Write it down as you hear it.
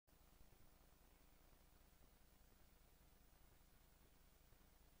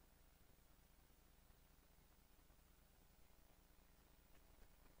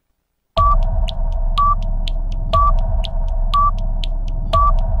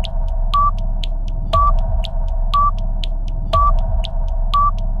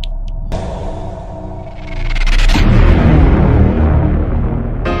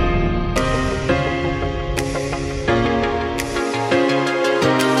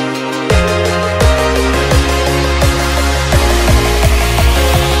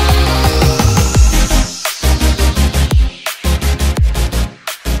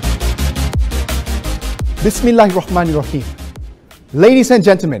Bismillahirrahmanirrahim. Ladies and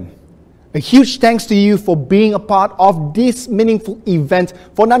gentlemen, a huge thanks to you for being a part of this meaningful event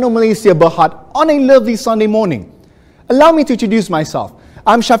for NanoMalaysia Berhad on a lovely Sunday morning. Allow me to introduce myself.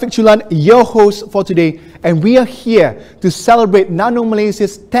 I'm Shafiq Chulan, your host for today, and we are here to celebrate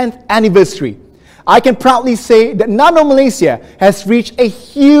NanoMalaysia's 10th anniversary. I can proudly say that NanoMalaysia has reached a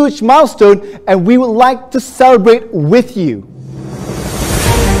huge milestone, and we would like to celebrate with you.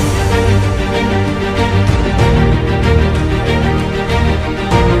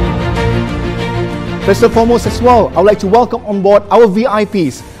 First and foremost as well, I would like to welcome on board our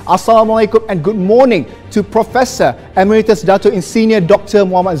VIPs. Assalamualaikum and good morning to Professor Emeritus Dato' Insinyur Dr.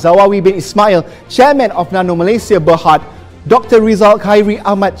 Muhammad Zawawi bin Ismail, Chairman of NanoMalaysia Berhad, Dr. Rizal Khairi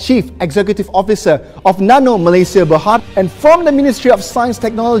Ahmad, Chief Executive Officer of NanoMalaysia Berhad, and from the Ministry of Science,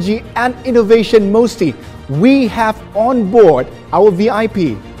 Technology and Innovation MOSTI, we have on board our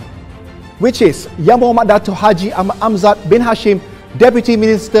VIP, which is Yang Muhammad Dato' Haji Ahmad Amzad bin Hashim, Deputy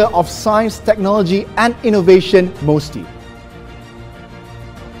Minister of Science, Technology and Innovation, MOSTI.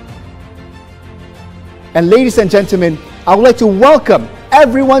 And ladies and gentlemen, I would like to welcome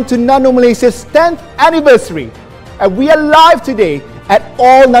everyone to NanoMalaysia's 10th anniversary. And we are live today at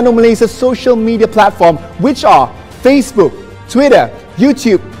all NanoMalaysia's social media platforms, which are Facebook, Twitter,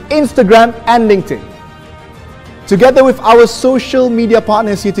 YouTube, Instagram and LinkedIn. Together with our social media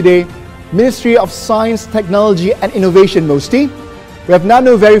partners here today, Ministry of Science, Technology and Innovation, MOSTI, we have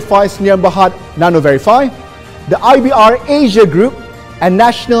Nano Verify Sdn Berhad, Nano Verify, the IBR Asia Group, and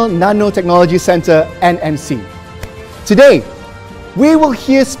National Nanotechnology Centre, NNC. Today, we will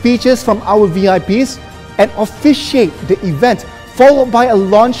hear speeches from our VIPs and officiate the event, followed by a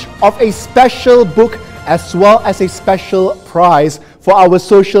launch of a special book as well as a special prize for our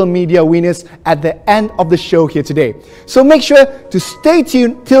social media winners at the end of the show here today. So make sure to stay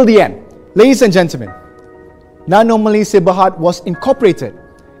tuned till the end. Ladies and gentlemen, NanoMalaysia Berhad was incorporated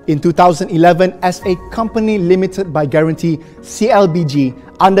in 2011 as a company limited by guarantee CLBG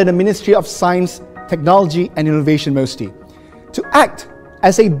under the Ministry of Science, Technology and Innovation MOSTI to act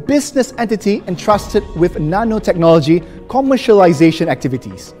as a business entity entrusted with nanotechnology commercialization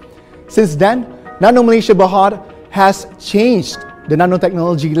activities. Since then, NanoMalaysia Berhad has changed the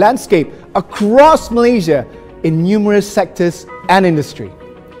nanotechnology landscape across Malaysia in numerous sectors and industry.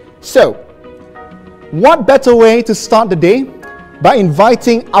 So, what better way to start the day by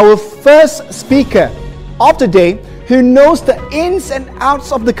inviting our first speaker of the day who knows the ins and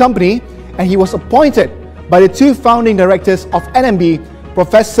outs of the company, and he was appointed by the two founding directors of NMB,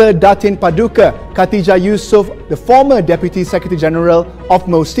 Professor Datin Paduka Khatijah Yusof, the former Deputy Secretary General of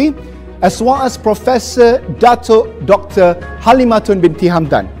MOSTI, as well as Professor Dato' Dr. Halimatun binti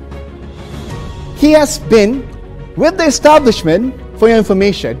Hamdan. He has been with the establishment, for your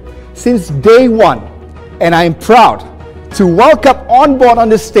information, since day one, and I am proud to welcome on board on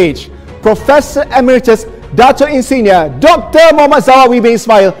the stage Professor Emeritus Dato' Insinyur Dr. Muhammad Zawawi bin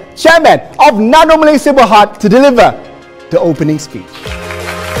Ismail, Chairman of NanoMalaysia Berhad, to deliver the opening speech.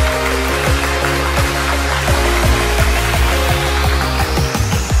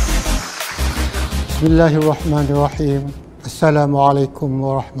 Bismillahirrahmanirrahim. Assalamualaikum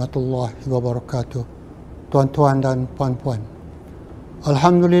warahmatullahi wabarakatuh. Tuan-tuan dan puan-puan,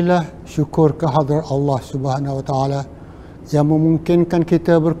 alhamdulillah, syukur kehadrat Allah Subhanahu wa taala yang memungkinkan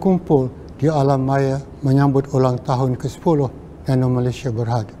kita berkumpul di alam maya menyambut ulang tahun ke-10 NanoMalaysia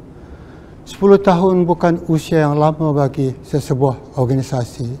Berhad. 10 tahun bukan usia yang lama bagi sesebuah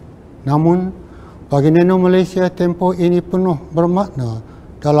organisasi, namun bagi NanoMalaysia tempoh ini penuh bermakna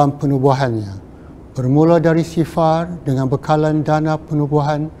dalam penubuhannya. Bermula dari sifar dengan bekalan dana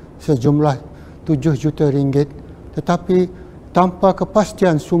penubuhan sejumlah 7 juta ringgit, tetapi tanpa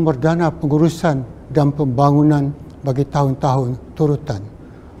kepastian sumber dana pengurusan dan pembangunan bagi tahun-tahun turutan.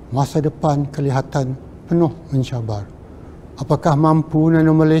 Masa depan kelihatan penuh mencabar. Apakah mampu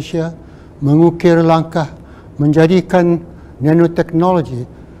NanoMalaysia mengukir langkah menjadikan nanoteknologi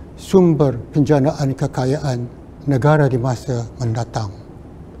sumber penjanaan kekayaan negara di masa mendatang?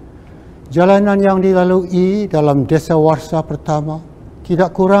 Jalanan yang dilalui dalam desa warsa pertama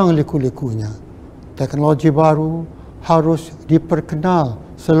tidak kurang liku-likunya. Teknologi baru harus diperkenal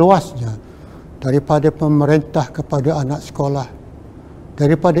seluasnya, daripada pemerintah kepada anak sekolah,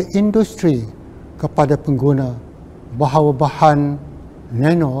 daripada industri kepada pengguna, bahawa bahan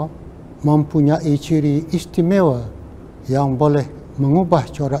nano mempunyai ciri istimewa yang boleh mengubah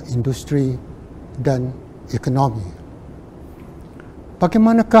corak industri dan ekonomi.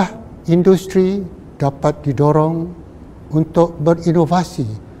 Bagaimanakah industri dapat didorong untuk berinovasi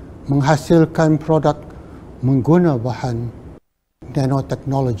menghasilkan produk mengguna bahan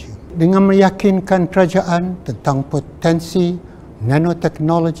nanoteknologi? Dengan meyakinkan kerajaan tentang potensi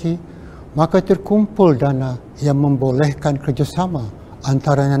nanoteknologi, maka terkumpul dana yang membolehkan kerjasama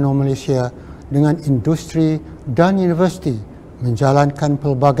antara NanoMalaysia dengan industri dan universiti menjalankan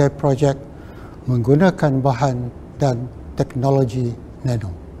pelbagai projek menggunakan bahan dan teknologi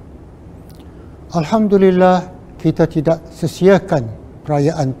nano. Alhamdulillah, kita tidak sia-siakan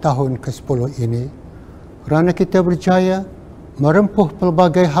perayaan tahun ke-10 ini kerana kita berjaya merempuh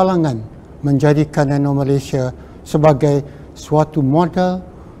pelbagai halangan menjadikan NanoMalaysia sebagai suatu model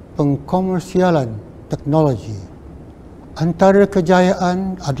pengkomersialan teknologi. Antara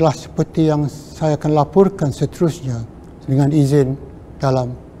kejayaan adalah seperti yang saya akan laporkan seterusnya dengan izin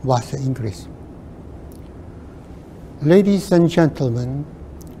dalam bahasa Inggeris. Ladies and gentlemen,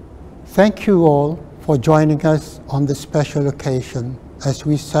 thank you all for joining us on this special occasion as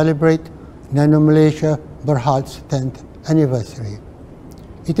we celebrate NanoMalaysia Berhad's 10th anniversary.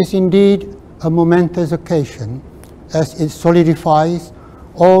 It is indeed a momentous occasion as it solidifies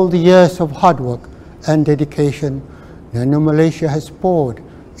all the years of hard work and dedication NanoMalaysia has poured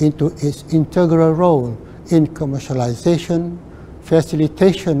into its integral role in commercialization,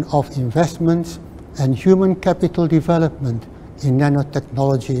 facilitation of investments, and human capital development in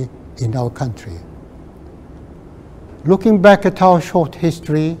nanotechnology in our country. Looking back at our short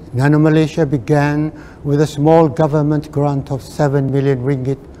history, NanoMalaysia began with a small government grant of 7 million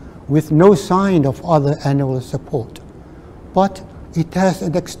ringgit with no sign of other annual support. But it has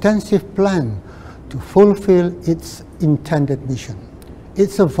an extensive plan to fulfill its intended mission.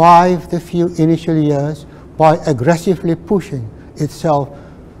 It survived the few initial years by aggressively pushing itself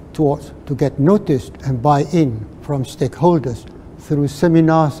to get noticed and buy-in from stakeholders through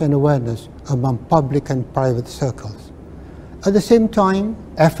seminars and awareness among public and private circles. At the same time,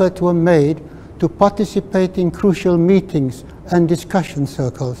 efforts were made to participate in crucial meetings and discussion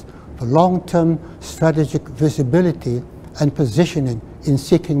circles for long-term strategic visibility and positioning in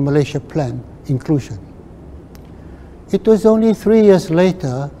seeking Malaysia Plan inclusion. It was only 3 years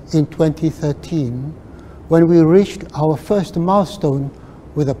later, in 2013, when we reached our first milestone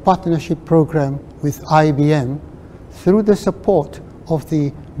with a partnership program with IBM through the support of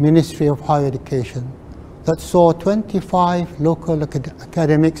the Ministry of Higher Education that saw 25 local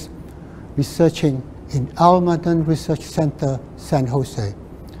academics researching in Almaden Research Center, San Jose.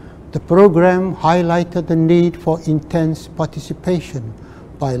 The program highlighted the need for intense participation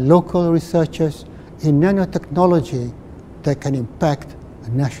by local researchers in nanotechnology that can impact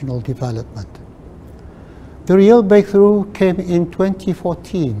national development. The real breakthrough came in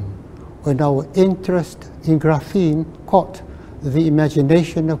 2014 when our interest in graphene caught the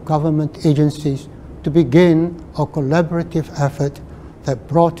imagination of government agencies to begin a collaborative effort that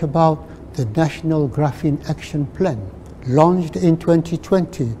brought about the National Graphene Action Plan, launched in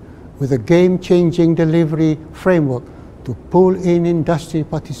 2020 with a game-changing delivery framework to pull in industry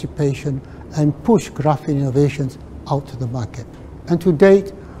participation and push graphene innovations out to the market. And to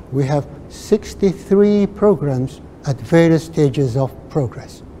date, we have 63 programs at various stages of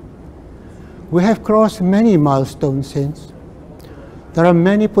progress. We have crossed many milestones since. There are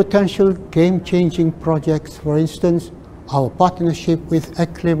many potential game-changing projects. For instance, our partnership with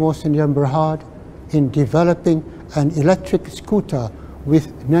Eclemos and Berhad in developing an electric scooter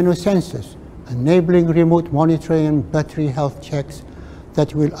with nanosensors, enabling remote monitoring and battery health checks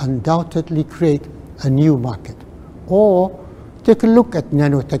that will undoubtedly create a new market. Or take a look at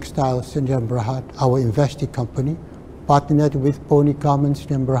Nanotextiles in Berhad, our investee company, partnered with Pony Garments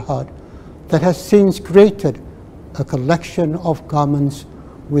in Berhad, that has since created a collection of garments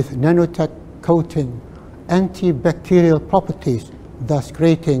with nanotech coating, antibacterial properties, thus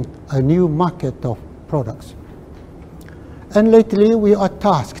creating a new market of products. And lately, we are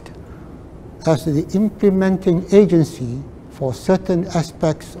tasked as the implementing agency for certain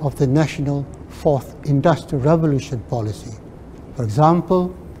aspects of the National Fourth Industrial Revolution policy. For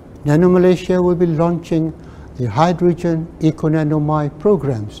example, NanoMalaysia will be launching the Hydrogen Eco-Nanomai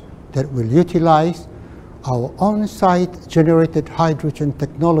programs that will utilize our on-site generated hydrogen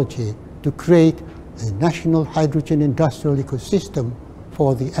technology to create a national hydrogen industrial ecosystem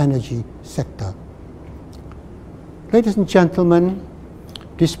for the energy sector. Ladies and gentlemen,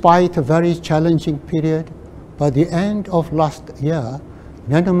 despite a very challenging period, by the end of last year,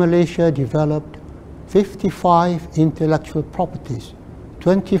 NanoMalaysia developed 55 intellectual properties,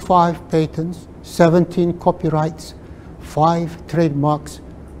 25 patents, 17 copyrights, 5 trademarks,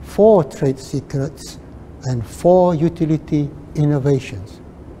 4 trade secrets, and 4 utility innovations.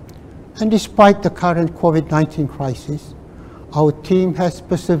 And despite the current COVID-19 crisis, our team has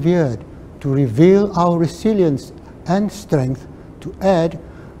persevered to reveal our resilience and strength to add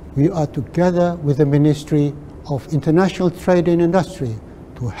we are together with the Ministry of International Trade and Industry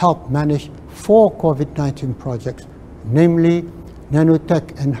to help manage 4 COVID-19 projects, namely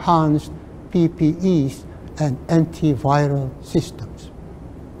nanotech-enhanced PPEs and antiviral systems.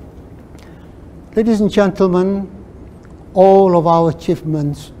 Ladies and gentlemen, all of our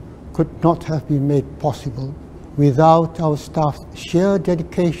achievements could not have been made possible without our staff's sheer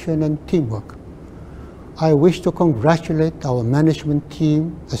dedication and teamwork. I wish to congratulate our management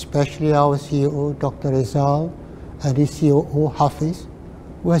team, especially our CEO, Dr. Rizal, and his COO, Hafiz,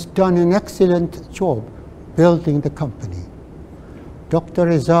 who has done an excellent job building the company. Dr.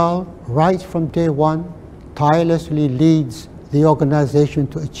 Rizal, right from day one, tirelessly leads the organization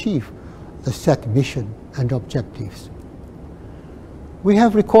to achieve the set mission and objectives. We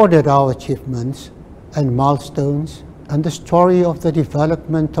have recorded our achievements and milestones and the story of the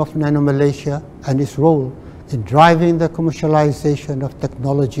development of NanoMalaysia and its role in driving the commercialization of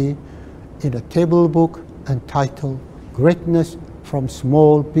technology in a table book entitled Greatness from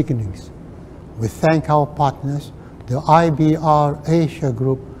Small Beginnings. We thank our partners, the IBR Asia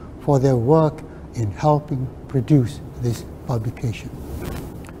Group, for their work in helping produce this publication.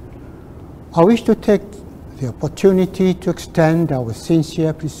 I wish to take the opportunity to extend our sincere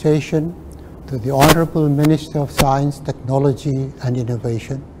appreciation to the Honorable Minister of Science, Technology and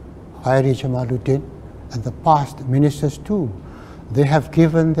Innovation, Khairi Jamaluddin, and the past ministers too. They have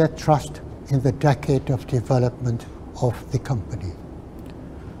given their trust in the decade of development of the company.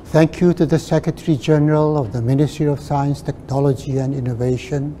 Thank you to the Secretary General of the Ministry of Science, Technology and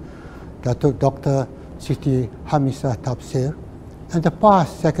Innovation, Dr. Siti Hamisah Tafsir, and the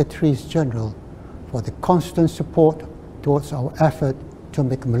past Secretaries General for the constant support towards our effort to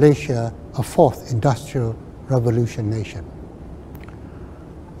make Malaysia a 4th industrial revolution nation.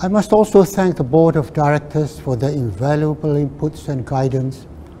 I must also thank the Board of Directors for their invaluable inputs and guidance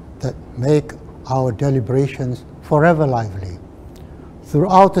that make our deliberations forever lively.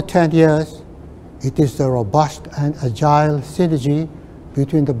 Throughout the 10 years, it is the robust and agile synergy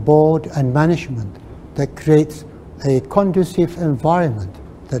between the board and management that creates a conducive environment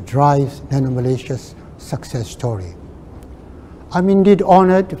that drives NanoMalaysia's success story. I'm indeed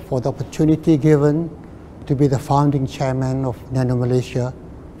honored for the opportunity given to be the founding chairman of NanoMalaysia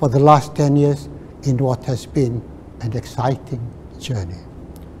for the last 10 years in what has been an exciting journey.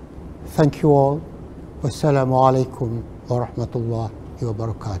 Thank you all. Wassalamu alaikum wa rahmatullahi wa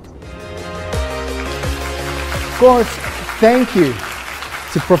barakatuh. Of course, thank you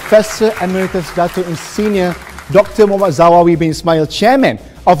to Professor Emeritus Dato' and Senior Dr. Muhammad Zawawi bin Ismail, Chairman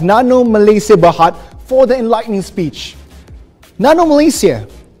of NanoMalaysia Berhad, for the enlightening speech. NanoMalaysia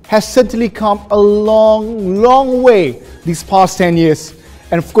has certainly come a long way these past 10 years.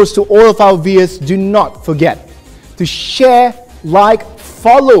 And of course, to all of our viewers, do not forget to share, like,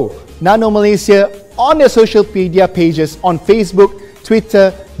 follow NanoMalaysia on their social media pages on Facebook,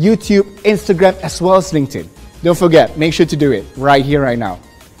 Twitter, YouTube, Instagram, as well as LinkedIn. Don't forget, make sure to do it right here, right now.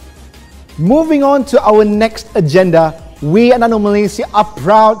 Moving on to our next agenda, we at NanoMalaysia are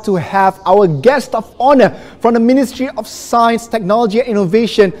proud to have our guest of honor from the Ministry of Science, Technology and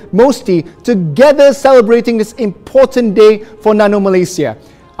Innovation, MOSTI, together celebrating this important day for NanoMalaysia.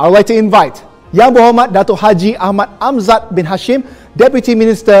 I would like to invite Yang Berhormat Dato' Haji Ahmad Amzad bin Hashim, Deputy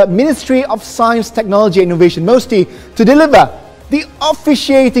Minister, Ministry of Science, Technology and Innovation, MOSTI, to deliver the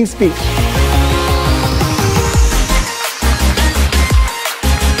officiating speech.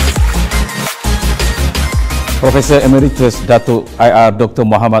 Professor Emeritus Dato' IR Dr.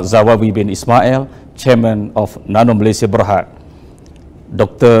 Muhammad Zawawi bin Ismail, Chairman of NanoMalaysia Berhad,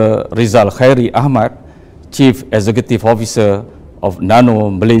 Dr. Rizal Khairi Ahmad, Chief Executive Officer of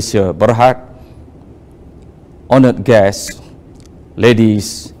NanoMalaysia Berhad, honored guests,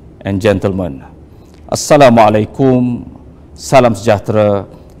 ladies and gentlemen, Assalamualaikum, salam sejahtera,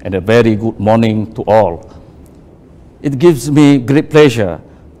 and a very good morning to all. It gives me great pleasure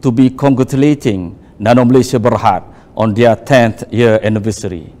to be congratulating NanoMalaysia Berhad on their 10th year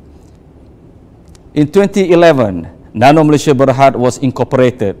anniversary. In 2011, NanoMalaysia Berhad was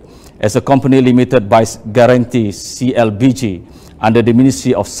incorporated as a company limited by guarantee CLBG under the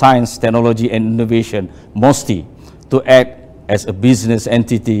Ministry of Science, Technology and Innovation, MOSTI, to act as a business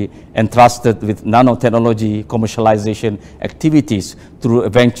entity entrusted with nanotechnology commercialization activities through a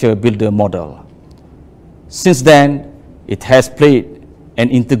venture builder model. Since then, it has played an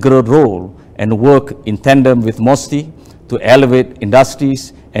integral role and work in tandem with MOSTI to elevate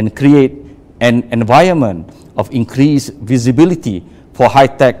industries and create an environment of increased visibility for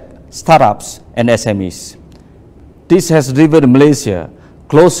high-tech startups and SMEs. This has driven Malaysia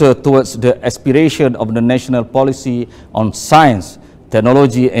closer towards the aspiration of the national policy on science,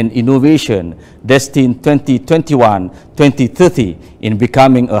 technology and innovation destined 2021-2030 in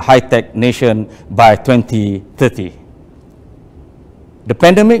becoming a high-tech nation by 2030. The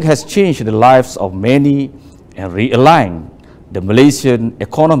pandemic has changed the lives of many and realigned the Malaysian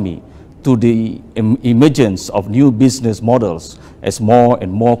economy to the emergence of new business models as more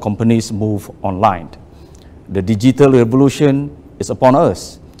and more companies move online. The digital revolution is upon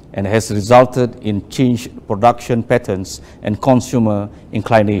us and has resulted in changed production patterns and consumer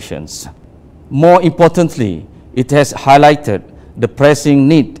inclinations. More importantly, it has highlighted the pressing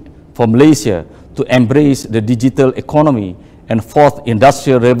need for Malaysia to embrace the digital economy and fourth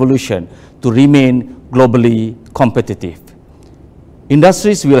industrial revolution to remain globally competitive.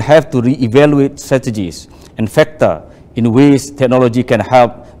 Industries will have to re-evaluate strategies and factor in ways technology can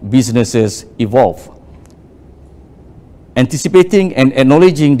help businesses evolve. Anticipating and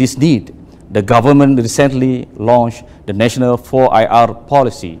acknowledging this need, the government recently launched the National 4IR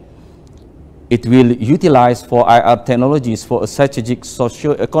policy. It will utilize 4IR technologies for a strategic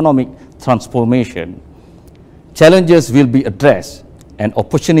socio-economic transformation. Challenges will be addressed and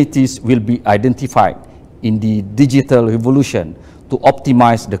opportunities will be identified in the digital revolution to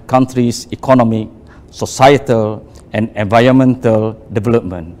optimize the country's economic, societal, and environmental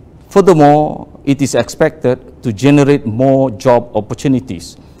development. Furthermore, it is expected to generate more job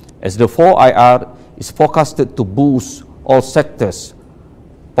opportunities as the 4IR is forecasted to boost all sectors'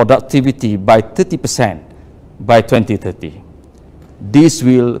 productivity by 30% by 2030. This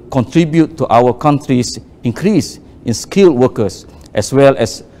will contribute to our country's increase in skilled workers as well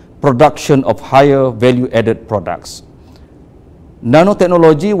as production of higher value-added products.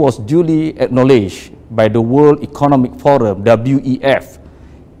 Nanotechnology was duly acknowledged by the World Economic Forum, WEF,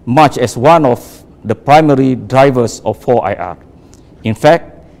 much as one of the primary drivers of 4IR. In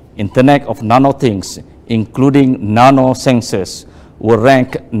fact, Internet of Nanothings, including nanosensors, were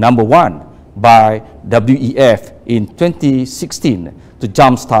ranked #1 by WEF in 2016 to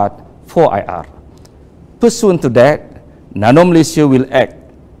jumpstart 4IR. Pursuant to that, NanoMalaysia will act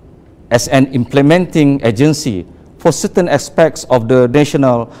as an implementing agency for certain aspects of the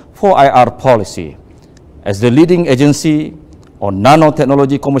national 4IR policy. As the leading agency on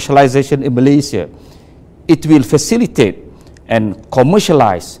nanotechnology commercialization in Malaysia, it will facilitate and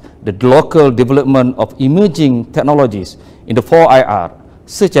commercialize the local development of emerging technologies in the 4IR,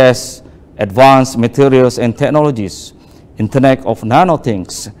 such as advanced materials and technologies, Internet of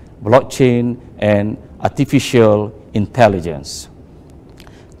Nanothings, blockchain, and artificial intelligence.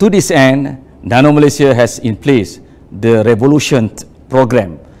 To this end, NanoMalaysia has in place the Revolution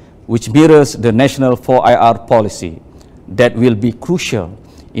program, which mirrors the national 4IR policy that will be crucial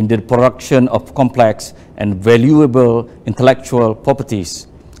in the production of complex and valuable intellectual properties,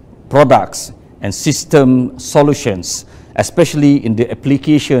 products, and system solutions, especially in the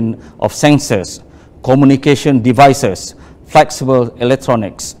application of sensors, communication devices, flexible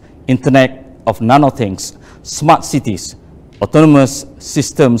electronics, Internet of Nanothings, smart cities, autonomous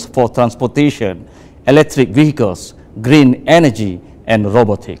systems for transportation, electric vehicles, green energy, and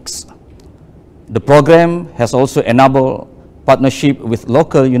robotics. The program has also enabled partnership with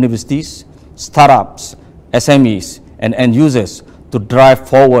local universities, startups, SMEs, and end users to drive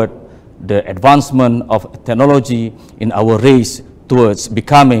forward the advancement of technology in our race towards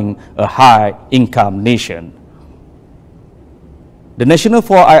becoming a high-income nation. The National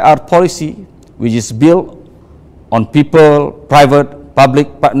 4IR policy, which is built on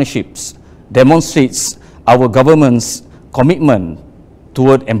people-private-public partnerships, demonstrates our government's commitment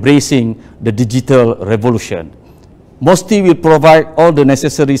toward embracing the digital revolution. MOSTI will provide all the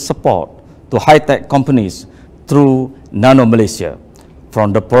necessary support to high-tech companies through NanoMalaysia,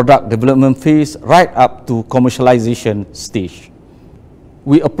 from the product development phase right up to commercialization stage.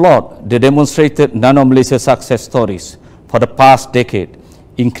 We applaud the demonstrated NanoMalaysia success stories for the past decade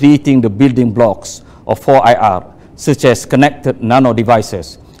in creating the building blocks of 4IR, such as connected nano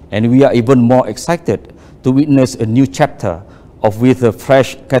devices, and we are even more excited to witness a new chapter with a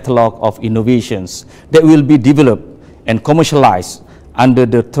fresh catalog of innovations that will be developed and commercialized under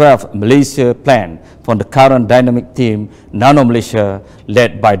the 12th Malaysia plan from the current dynamic team NanoMalaysia,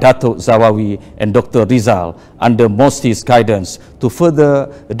 led by Datuk Zawawi and Dr. Rizal, under MOSTI's guidance to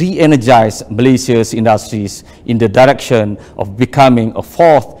further re-energize Malaysia's industries in the direction of becoming a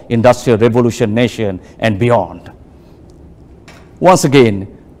fourth industrial revolution nation and beyond. Once again,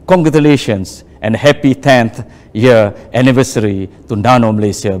 congratulations and happy 10th year anniversary to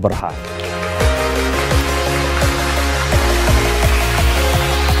NanoMalaysia Berhad.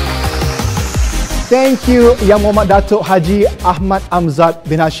 Thank you, Yang Muhammad Datuk Haji Ahmad Amzad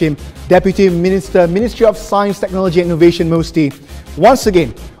bin Hashim, Deputy Minister, Ministry of Science, Technology and Innovation, MOSTI, Once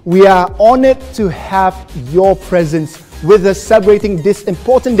again, we are honored to have your presence with us celebrating this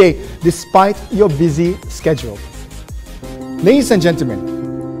important day despite your busy schedule. Ladies and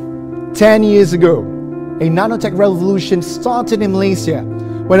gentlemen, 10 years ago, a nanotech revolution started in Malaysia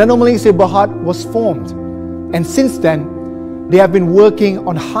when NanoMalaysia Berhad was formed. And since then, they have been working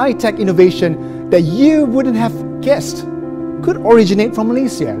on high-tech innovation that you wouldn't have guessed could originate from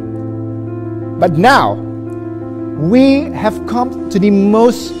Malaysia. But now, we have come to the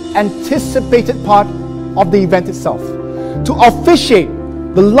most anticipated part of the event itself, to officiate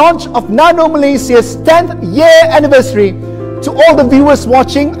the launch of NanoMalaysia's 10th year anniversary. To all the viewers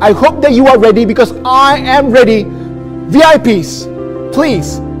watching, I hope that you are ready because I am ready. VIPs,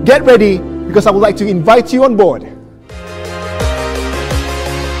 please get ready because I would like to invite you on board.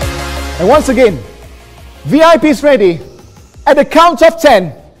 And once again, VIPs ready. At the count of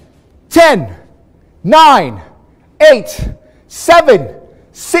 10, 10, 9, 8, 7,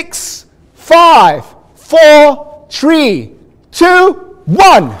 6, 5, 4, 3, 2,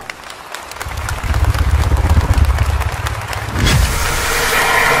 1.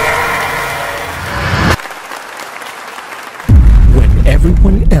 When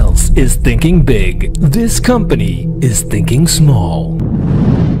everyone else is thinking big, this company is thinking small.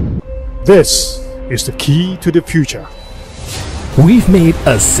 This is the key to the future. We've made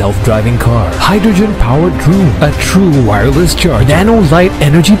a self-driving car, hydrogen-powered drone, a true wireless charger, nano-light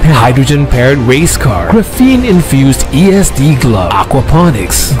energy-packed, hydrogen-paired race car, graphene-infused ESD glove,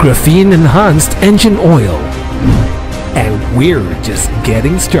 aquaponics, graphene-enhanced engine oil. And we're just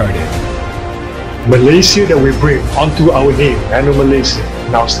getting started. Malaysia that we bring onto our name, NanoMalaysia,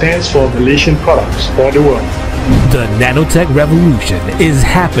 now stands for Malaysian products for the world. The nanotech revolution is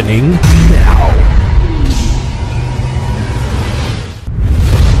happening now.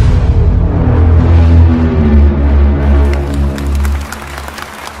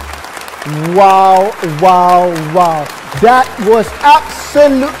 Wow, wow, wow. That was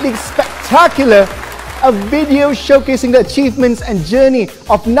absolutely spectacular. A video showcasing the achievements and journey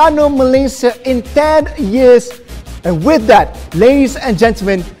of NanoMalaysia in 10 years. And with that, ladies and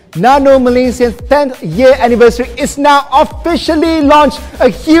gentlemen, NanoMalaysia's 10th year anniversary is now officially launched. A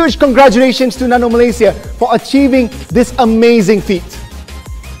huge congratulations to NanoMalaysia for achieving this amazing feat.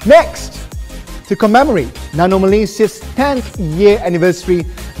 Next, to commemorate NanoMalaysia's 10th year anniversary,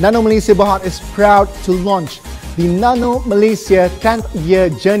 NanoMalaysia Berhad is proud to launch the NanoMalaysia 10th Year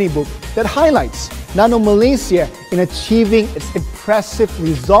Journey Book that highlights NanoMalaysia in achieving its impressive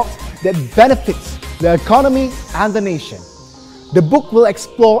results that benefits the economy and the nation. The book will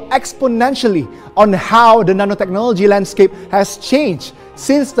explore exponentially on how the nanotechnology landscape has changed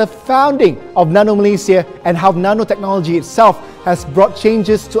since the founding of NanoMalaysia and how nanotechnology itself has brought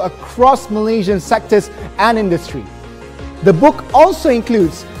changes to across Malaysian sectors and industry. The book also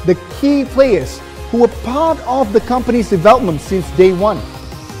includes the key players who were part of the company's development since day one.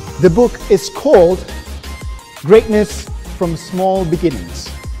 The book is called Greatness from Small Beginnings.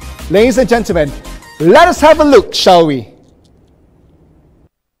 Ladies and gentlemen, let us have a look, shall we?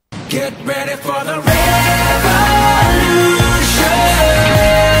 Get ready for the revolution.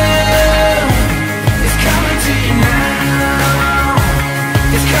 It's coming to you now.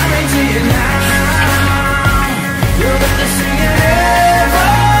 It's coming to you now. You're gonna sing it,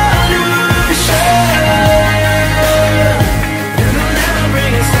 revolution. It'll never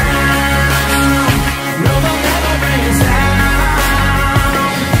bring us down. No, they'll never bring us down.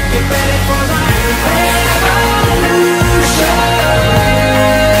 Get ready for the revolution.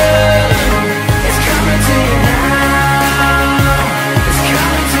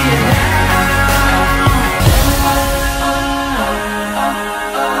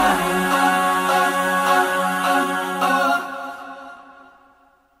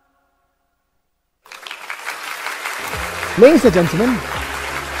 Ladies and gentlemen,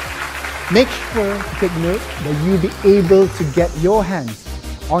 make sure to take note that you'll be able to get your hands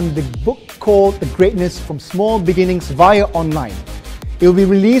on the book called The Greatness from Small Beginnings via online. It will be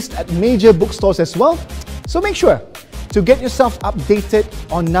released at major bookstores as well, so make sure to get yourself updated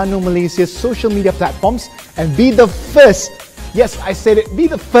on NanoMalaysia's social media platforms and be the first, yes, I said it, be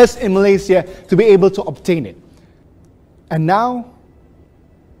the first in Malaysia to be able to obtain it. And now,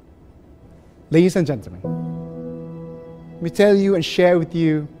 ladies and gentlemen, let me tell you and share with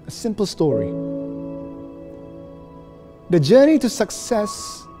you a simple story. The journey to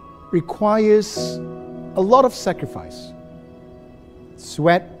success requires a lot of sacrifice.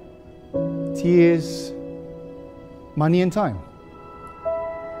 Sweat, tears, money and time.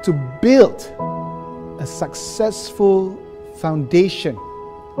 To build a successful foundation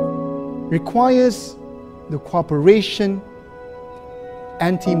requires the cooperation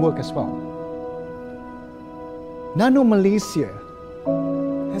and teamwork as well. NanoMalaysia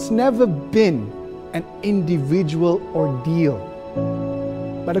has never been an individual ordeal,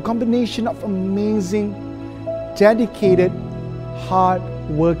 but a combination of amazing, dedicated,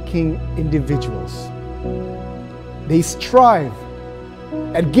 hard-working individuals. They strive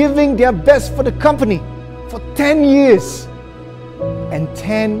at giving their best for the company for 10 years. And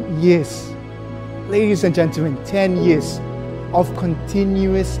 10 years, ladies and gentlemen, 10 years of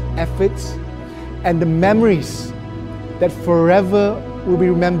continuous efforts and the memories that forever will be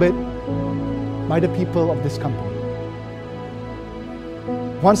remembered by the people of this company.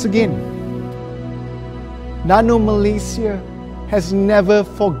 Once again, NanoMalaysia has never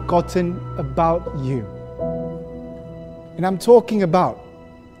forgotten about you. And I'm talking about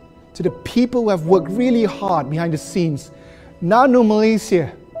to the people who have worked really hard behind the scenes.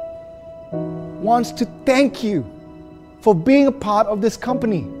 NanoMalaysia wants to thank you for being a part of this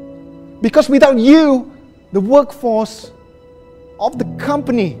company. Because without you, the workforce of the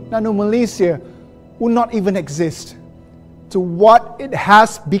company, NanoMalaysia, would not even exist to what it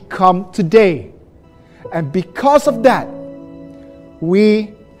has become today. And because of that,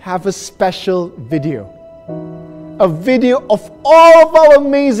 we have a special video. A video of all of our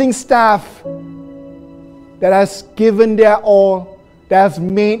amazing staff that has given their all, that has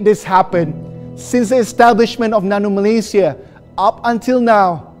made this happen. Since the establishment of NanoMalaysia up until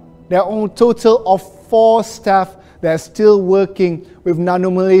now, there are a total of 4 staff that are still working with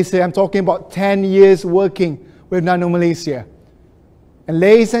NanoMalaysia. I'm talking about 10 years working with NanoMalaysia. And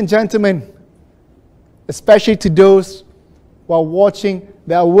ladies and gentlemen, especially to those who are watching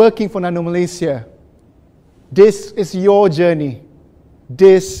that are working for NanoMalaysia, this is your journey.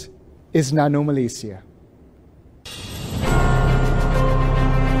 This is NanoMalaysia.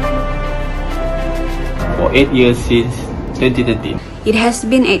 For 8 years since 2013. It has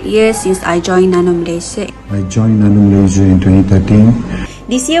been 8 years since I joined NanoMalaysia. I joined NanoMalaysia in 2013.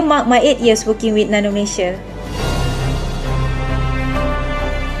 This year marked my 8 years working with NanoMalaysia.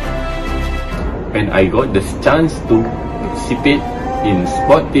 When I got the chance to participate in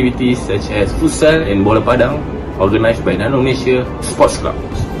sport activities such as futsal and bola padang organized by NanoMalaysia Sports Club.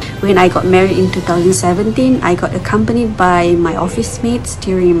 When I got married in 2017, I got accompanied by my office mates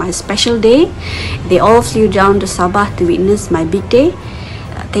during my special day. They all flew down to Sabah to witness my big day.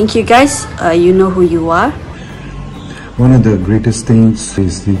 Thank you guys, you know who you are. One of the greatest things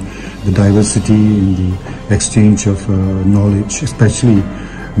is the diversity in the exchange of knowledge, especially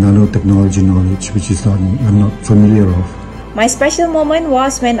nanotechnology knowledge, which is I'm not familiar of. My special moment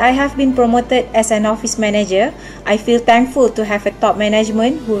was when I have been promoted as an office manager. I feel thankful to have a top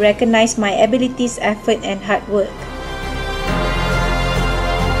management who recognize my abilities, effort and hard work.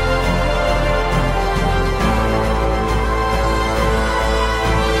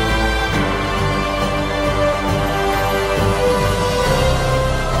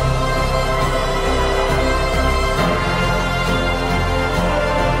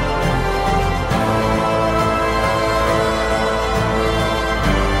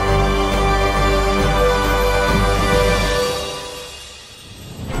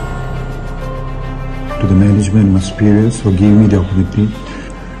 To the management, my superiors for giving me the opportunity.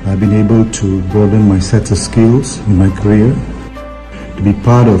 I've been able to broaden my sets of skills in my career, to be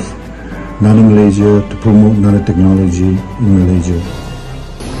part of NanoMalaysia, to promote nanotechnology in Malaysia.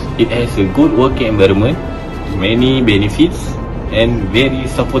 It has a good working environment, many benefits and very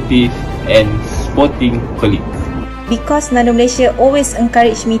supportive and supporting colleagues. Because NanoMalaysia always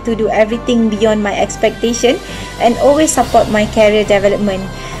encourage me to do everything beyond my expectation and always support my career development.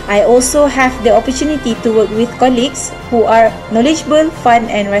 I also have the opportunity to work with colleagues who are knowledgeable, fun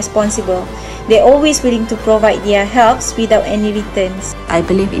and responsible. They're always willing to provide their helps without any returns. I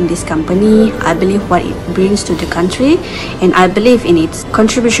believe in this company, I believe what it brings to the country, and I believe in its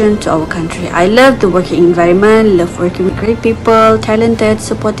contribution to our country. I love the working environment, love working with great people, talented,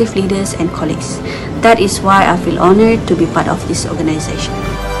 supportive leaders and colleagues. That is why I feel honored to be part of this organization.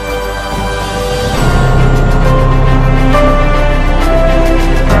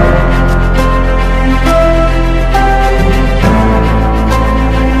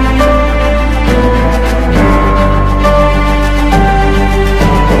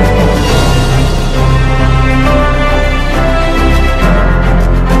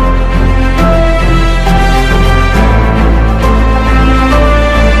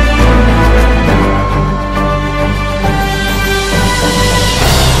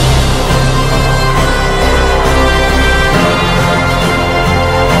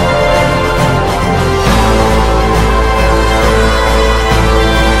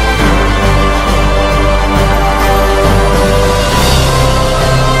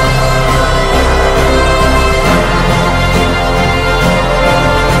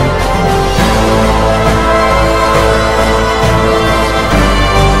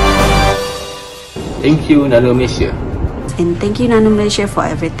 Thank you, NanoMalaysia. And thank you, NanoMalaysia, for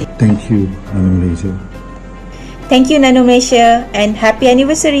everything. Thank you, NanoMalaysia. Thank you, NanoMalaysia, and happy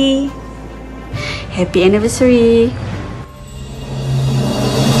anniversary! Happy anniversary!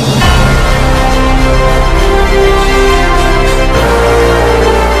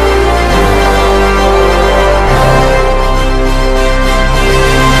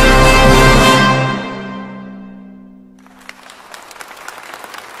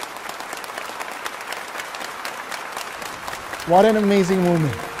 What an amazing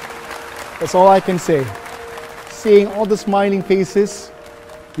moment. That's all I can say. Seeing all the smiling faces,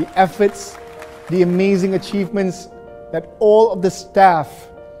 the efforts, the amazing achievements that all of the staff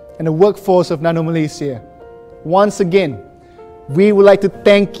and the workforce of NanoMalaysia. Once again, we would like to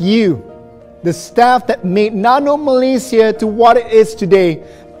thank you, the staff that made NanoMalaysia to what it is today.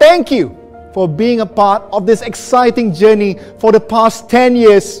 Thank you for being a part of this exciting journey for the past 10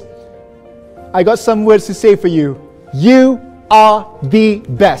 years. I got some words to say for you. You are the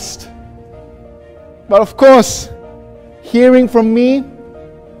best. But of course, hearing from me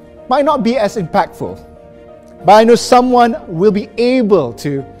might not be as impactful. But I know someone will be able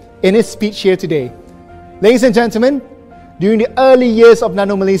to in his speech here today. Ladies and gentlemen, during the early years of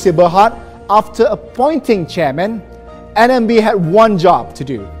NanoMalaysia Berhad, after appointing chairman, NMB had one job to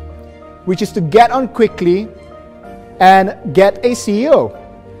do, which is to get on quickly and get a CEO.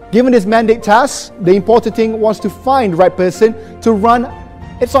 Given this mandate task, the important thing was to find the right person to run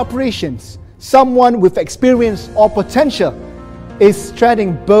its operations. Someone with experience or potential is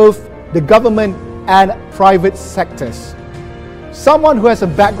treading both the government and private sectors. Someone who has a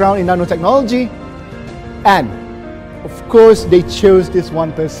background in nanotechnology, and of course they chose this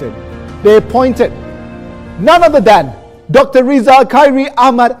one person. They appointed none other than Dr. Rizal Khairi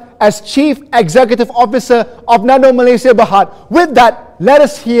Ahmad as Chief Executive Officer of NanoMalaysia Berhad. With that, let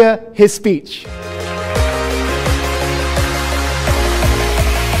us hear his speech.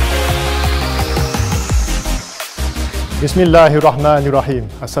 Bismillahirrahmanirrahim.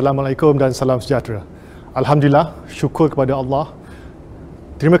 Assalamualaikum dan salam sejahtera. Alhamdulillah, syukur kepada Allah.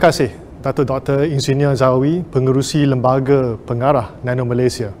 Terima kasih Datuk Dr. Engineer Zawawi, pengerusi Lembaga Pengarah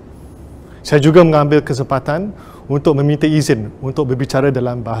NanoMalaysia. Saya juga mengambil kesempatan untuk meminta izin untuk berbicara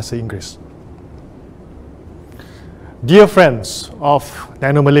dalam bahasa Inggeris. Dear friends of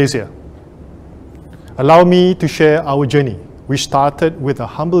NanoMalaysia, allow me to share our journey, which started with a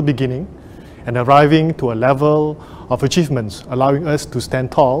humble beginning and arriving to a level of achievements allowing us to stand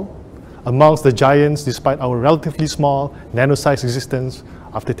tall amongst the giants despite our relatively small nano-sized existence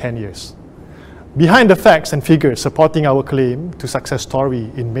after 10 years. Behind the facts and figures supporting our claim to success story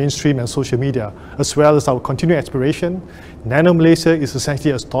in mainstream and social media, as well as our continued aspiration, NanoMalaysia is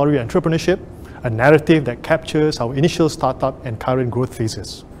essentially a story of entrepreneurship, a narrative that captures our initial startup and current growth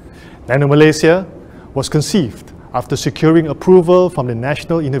phases. NanoMalaysia was conceived after securing approval from the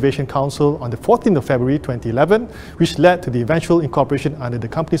National Innovation Council on the 14th of February 2011, which led to the eventual incorporation under the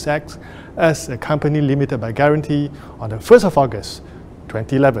Companies Act as a company limited by guarantee on the 1st of August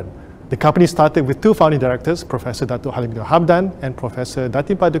 2011. The company started with two founding directors, Professor Datuk Halimudin Hamdan and Professor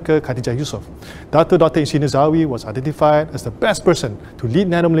Datin Paduka Khadijah Yusof. Dr. Engineer Zawawi was identified as the best person to lead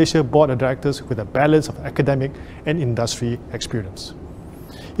NanoMalaysia Board of Directors with a balance of academic and industry experience.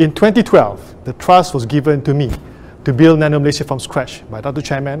 In 2012, the trust was given to me to build NanoMalaysia from scratch by Dr.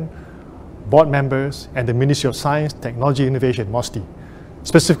 Chairman, board members, and the Ministry of Science, Technology, Innovation, MOSTI,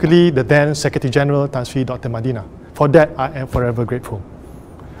 specifically the then Secretary General Tan Sri Dr. Madina. For that, I am forever grateful.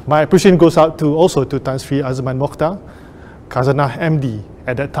 My appreciation goes out also to Tan Sri Azman Mokhtar, Khazanah MD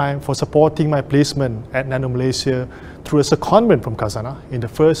at that time, for supporting my placement at NanoMalaysia through a secondment from Khazanah in the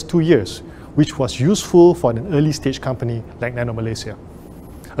first 2 years, which was useful for an early stage company like NanoMalaysia.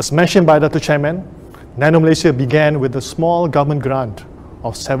 As mentioned by Dr. Chairman, NanoMalaysia began with a small government grant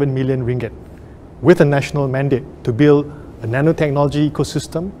of 7 million ringgit with a national mandate to build a nanotechnology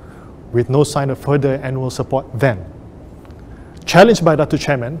ecosystem with no sign of further annual support then. Challenged by Dr.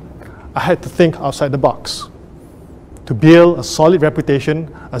 Chairman, I had to think outside the box to build a solid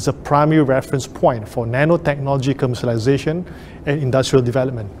reputation as a primary reference point for nanotechnology commercialization and industrial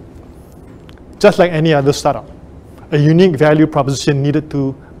development. Just like any other startup, a unique value proposition needed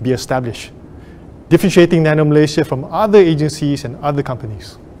to be established, differentiating NanoMalaysia from other agencies and other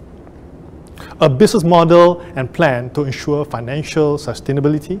companies. A business model and plan to ensure financial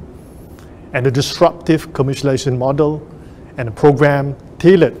sustainability, and a disruptive commercialization model and a program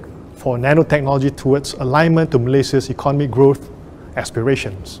tailored for nanotechnology towards alignment to Malaysia's economic growth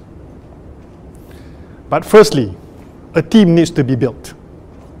aspirations. But firstly, a team needs to be built.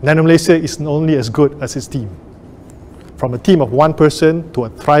 NanoMalaysia is only as good as its team. From a team of one person to a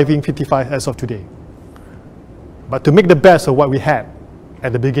thriving 55 as of today. But to make the best of what we had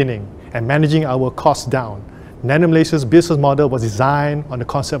at the beginning and managing our costs down, NanoMalaysia's business model was designed on the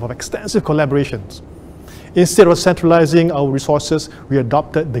concept of extensive collaborations. Instead of centralizing our resources, we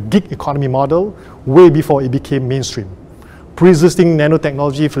adopted the gig economy model way before it became mainstream. Pre-existing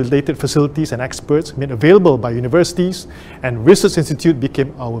nanotechnology-related facilities and experts made available by universities and research institutes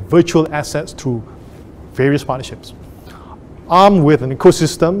became our virtual assets through various partnerships. Armed with an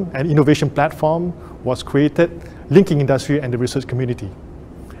ecosystem and innovation platform was created, linking industry and the research community.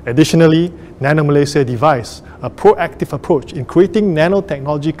 Additionally, NanoMalaysia devised a proactive approach in creating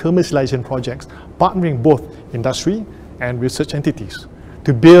nanotechnology commercialization projects, partnering both industry and research entities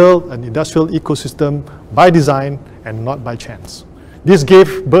to build an industrial ecosystem by design and not by chance. This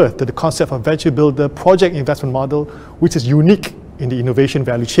gave birth to the concept of venture builder project investment model, which is unique in the innovation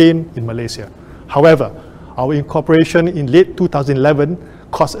value chain in Malaysia. However, our incorporation in late 2011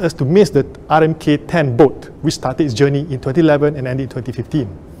 caused us to miss the RMK-10 boat, which started its journey in 2011 and ended in 2015.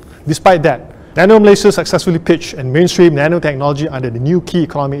 Despite that, NanoMalaysia successfully pitched and mainstreamed nanotechnology under the new key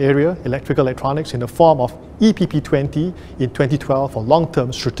economic area, electrical electronics, in the form of EPP20 in 2012 for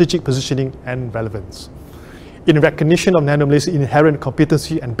long-term strategic positioning and relevance. In recognition of NanoMalaysia's inherent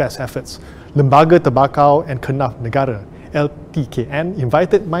competency and best efforts, Lembaga Tembakau and Kenaf Negara, LTKN,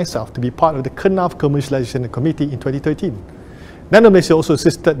 invited myself to be part of the Kenaf Commercialization Committee in 2013. NanoMalaysia also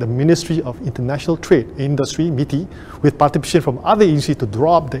assisted the Ministry of International Trade and Industry, MITI, with participation from other agencies to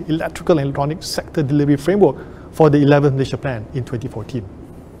draw up the Electrical and Electronic Sector Delivery Framework for the 11th Malaysia Plan in 2014.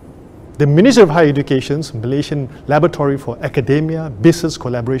 The Ministry of Higher Education's Malaysian Laboratory for Academia Business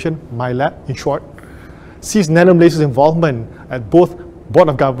Collaboration, MyLab in short, sees NanoMalaysia's involvement at both Board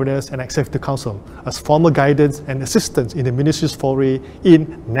of Governors and Executive Council as formal guidance and assistance in the Ministry's foray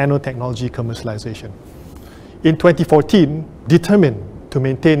in nanotechnology commercialization. In 2014, determined to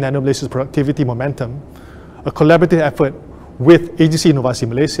maintain NanoMalaysia's productivity momentum, a collaborative effort with Agency Inovasi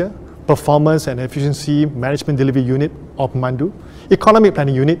Malaysia, Performance and Efficiency Management Delivery Unit, or PEMANDU, Economic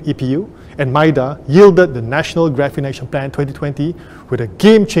Planning Unit, EPU, and MIDA yielded the National Graphene Action Plan 2020 with a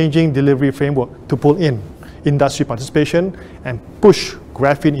game-changing delivery framework to pull in industry participation and push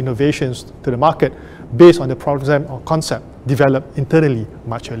graphene innovations to the market based on the program or concept developed internally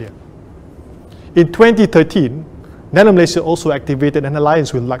much earlier. In 2013, NanoMalaysia also activated an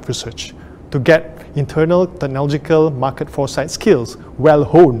alliance with Luck Research to get internal technological market foresight skills well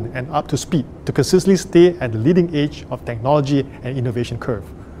honed and up to speed to consistently stay at the leading edge of technology and innovation curve.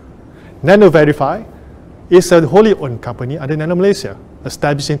 NanoVerify is a wholly owned company under NanoMalaysia,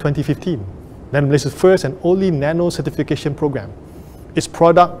 established in 2015, NanoMalaysia's first and only nano certification program. Its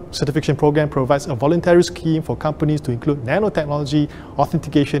product certification program provides a voluntary scheme for companies to include nanotechnology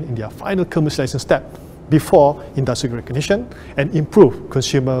authentication in their final commercialization step before industrial recognition and improve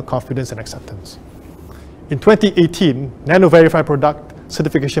consumer confidence and acceptance. In 2018, NanoVerify product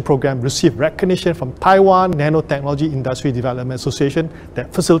certification program received recognition from Taiwan Nanotechnology Industry Development Association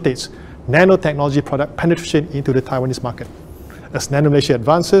that facilitates nanotechnology product penetration into the Taiwanese market. As NanoMalaysia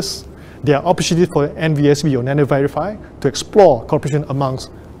advances, there are opportunities for NVSB or NanoVerify to explore cooperation amongst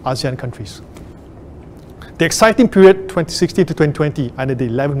ASEAN countries. The exciting period 2016 to 2020 under the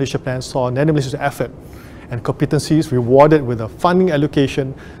 11th Malaysia Plan saw NanoMalaysia's effort and competencies rewarded with a funding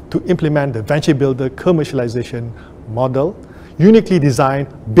allocation to implement the venture builder commercialization model, uniquely designed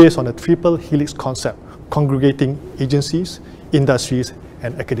based on a triple helix concept, congregating agencies, industries,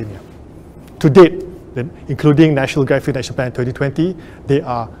 and academia. To date, including National Graphene Action Plan 2020, there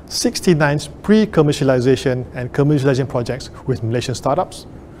are 69 pre-commercialization and commercialization projects with Malaysian startups,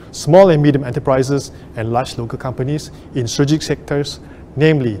 small and medium enterprises, and large local companies in strategic sectors,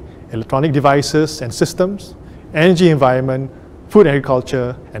 namely electronic devices and systems, energy environment, food and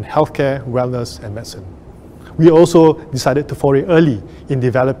agriculture, and healthcare, wellness, and medicine. We also decided to foray early in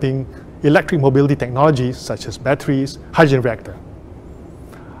developing electric mobility technologies such as batteries, hydrogen reactor.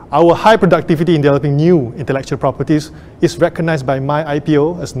 Our high productivity in developing new intellectual properties is recognized by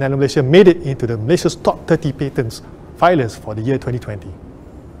MyIPO as NanoMalaysia made it into the Malaysia's top 30 patents filers for the year 2020.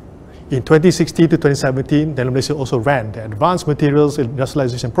 In 2016 to 2017, NanoMalaysia also ran the Advanced Materials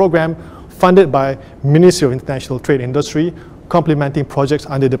Industrialization Program funded by Ministry of International Trade and Industry, complementing projects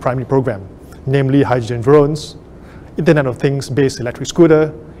under the primary program, namely hydrogen drones, Internet of Things-based electric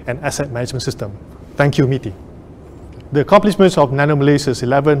scooter, and asset management system. Thank you, MITI. The accomplishments of NanoMalaysia's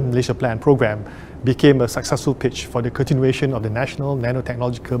 11th Malaysia Plan program became a successful pitch for the continuation of the National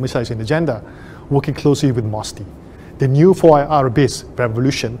Nanotechnology Commercialization Agenda, working closely with MOSTI. The new 4IR-based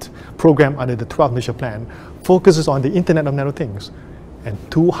Revolution program under the 12th Malaysia Plan focuses on the Internet of Nano Things, and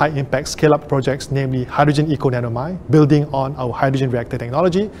 2 high-impact scale-up projects, namely Hydrogen Eco NanoMai, building on our hydrogen reactor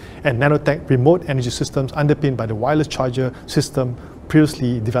technology, and Nanotech remote energy systems underpinned by the wireless charger system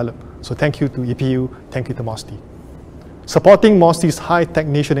previously developed. So thank you to EPU, thank you to MOSTI. Supporting MOSTI's high-tech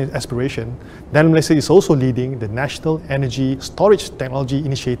nation aspiration, NanoMalaysia is also leading the National Energy Storage Technology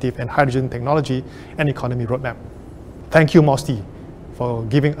Initiative and Hydrogen Technology and Economy Roadmap. Thank you, MOSTI, for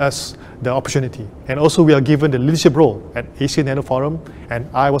giving us the opportunity. And also we are given the leadership role at Asia Nano Forum, and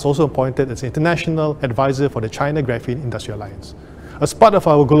I was also appointed as international advisor for the China Graphene Industry Alliance. As part of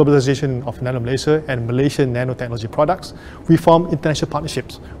our globalization of NanoMalaysia and Malaysian nanotechnology products, we form international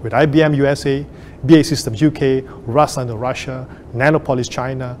partnerships with IBM USA, BAE Systems UK, Nano Russia, Nanopolis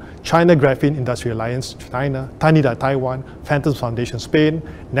China, China Graphene Industry Alliance China, Tanida Taiwan, Phantom Foundation Spain,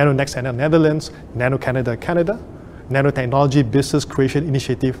 NanoNext NL Netherlands, Nano Canada Canada, Nanotechnology Business Creation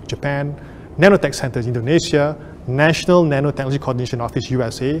Initiative Japan, Nanotech Centers Indonesia, National Nanotechnology Coordination Office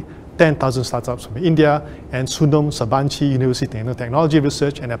USA, 10,000 startups from India, and Sunum Sabanci University Nanotechnology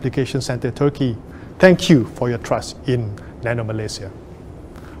Research and Application Center Turkey. Thank you for your trust in NanoMalaysia.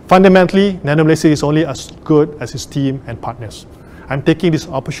 Fundamentally, NanoMalaysia is only as good as its team and partners. I'm taking this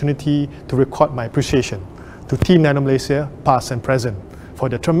opportunity to record my appreciation to Team NanoMalaysia, past and present, for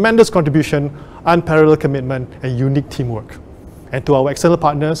their tremendous contribution, unparalleled commitment, and unique teamwork. And to our external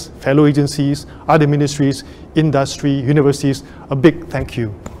partners, fellow agencies, other ministries, industry, universities, a big thank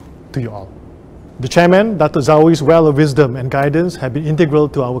you to you all. The Chairman, Dr. Zawi's well of wisdom and guidance have been integral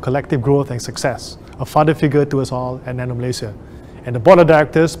to our collective growth and success, a father figure to us all at NanoMalaysia. And the Board of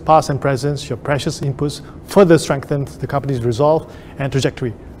Directors, past and present, your precious inputs further strengthen the company's resolve and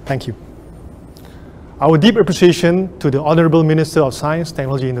trajectory. Thank you. Our deep appreciation to the Honourable Minister of Science,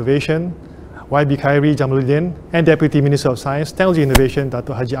 Technology Innovation, YB Khairi Jamaluddin, and Deputy Minister of Science, Technology Innovation,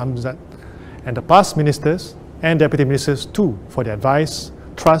 Dr. Haji Amzad, and the past ministers and deputy ministers too for their advice,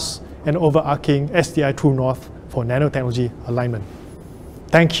 trust, and overarching SDI True North for nanotechnology alignment.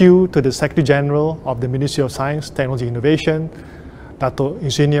 Thank you to the Secretary General of the Ministry of Science, Technology Innovation, Dato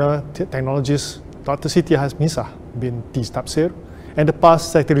Engineer Technologist Dr. Siti Hasmisah bin T. Tapsir, and the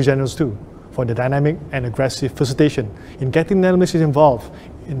past Secretary Generals too, for the dynamic and aggressive facilitation in getting NanoMalaysia involved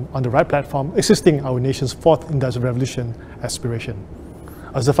on the right platform, assisting our nation's 4th Industrial Revolution aspiration.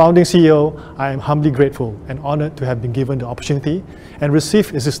 As the founding CEO, I am humbly grateful and honored to have been given the opportunity and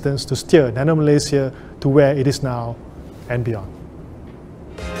received assistance to steer NanoMalaysia to where it is now and beyond.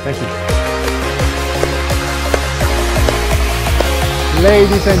 Thank you.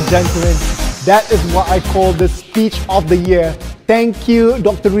 Ladies and gentlemen, that is what I call the speech of the year. Thank you,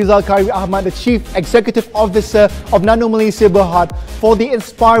 Dr. Rizal Khairi Ahmad, the Chief Executive Officer of NanoMalaysia Berhad, for the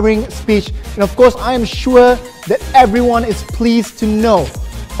inspiring speech. And of course, I am sure that everyone is pleased to know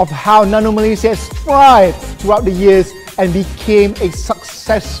of how NanoMalaysia has thrived throughout the years and became a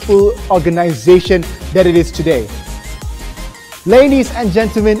successful organization that it is today. Ladies and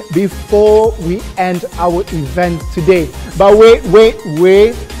gentlemen, before we end our event today, but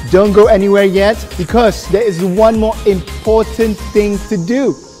wait, don't go anywhere yet, because there is one more important thing to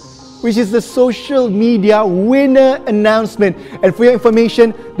do, which is the social media winner announcement. And for your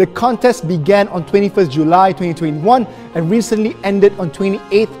information, the contest began on 21st July 2021 and recently ended on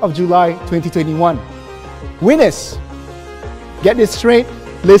 28th of July 2021. Winners, get this straight,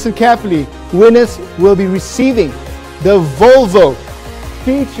 listen carefully. Winners will be receiving the Volvo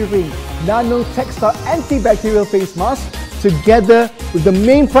featuring nanotextile antibacterial face mask, together with the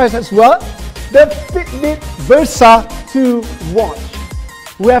main prize as well, the Fitbit Versa 2 watch.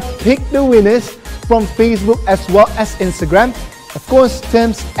 We have picked the winners from Facebook as well as Instagram. Of course,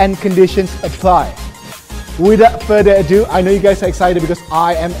 terms and conditions apply. Without further ado, I know you guys are excited because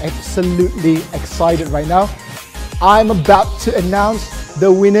I am absolutely excited right now. I'm about to announce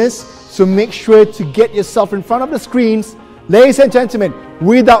the winners, so make sure to get yourself in front of the screens. Ladies and gentlemen,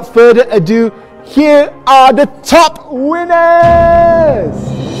 without further ado, here are the top winners!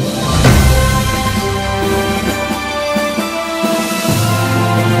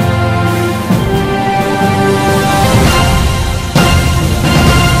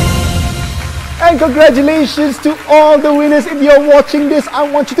 And congratulations to all the winners. If you're watching this, I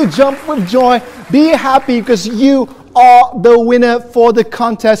want you to jump with joy. Be happy because you are the winner for the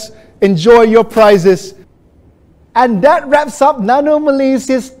contest. Enjoy your prizes. And that wraps up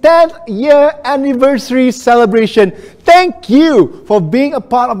NanoMalaysia's 10th year anniversary celebration. Thank you for being a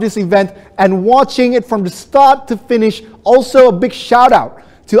part of this event and watching it from the start to finish. Also, a big shout out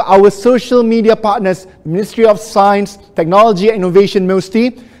to our social media partners, the Ministry of Science, Technology and Innovation,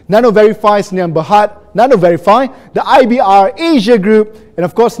 MOSTI, NanoVerify, Sdn Berhad, NanoVerify, the IBR Asia Group, and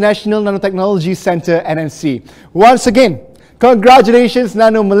of course, National Nanotechnology Center, NNC. Once again, Congratulations,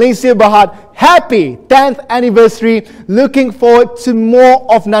 Nano Malaysia Berhad. Happy 10th anniversary. Looking forward to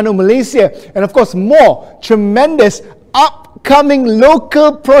more of Nano Malaysia. And of course, more tremendous upcoming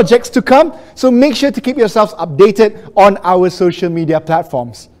local projects to come. So make sure to keep yourselves updated on our social media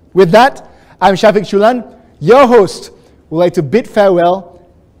platforms. With that, I'm Shafiq Chulan, your host. Would like to bid farewell.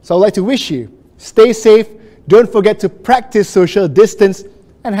 So I'd like to wish you, stay safe. Don't forget to practice social distance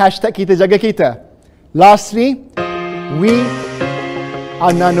and hashtag kita jaga kita. Lastly, we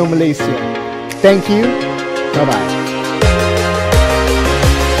are Nano Malaysia. Thank you. Bye-bye.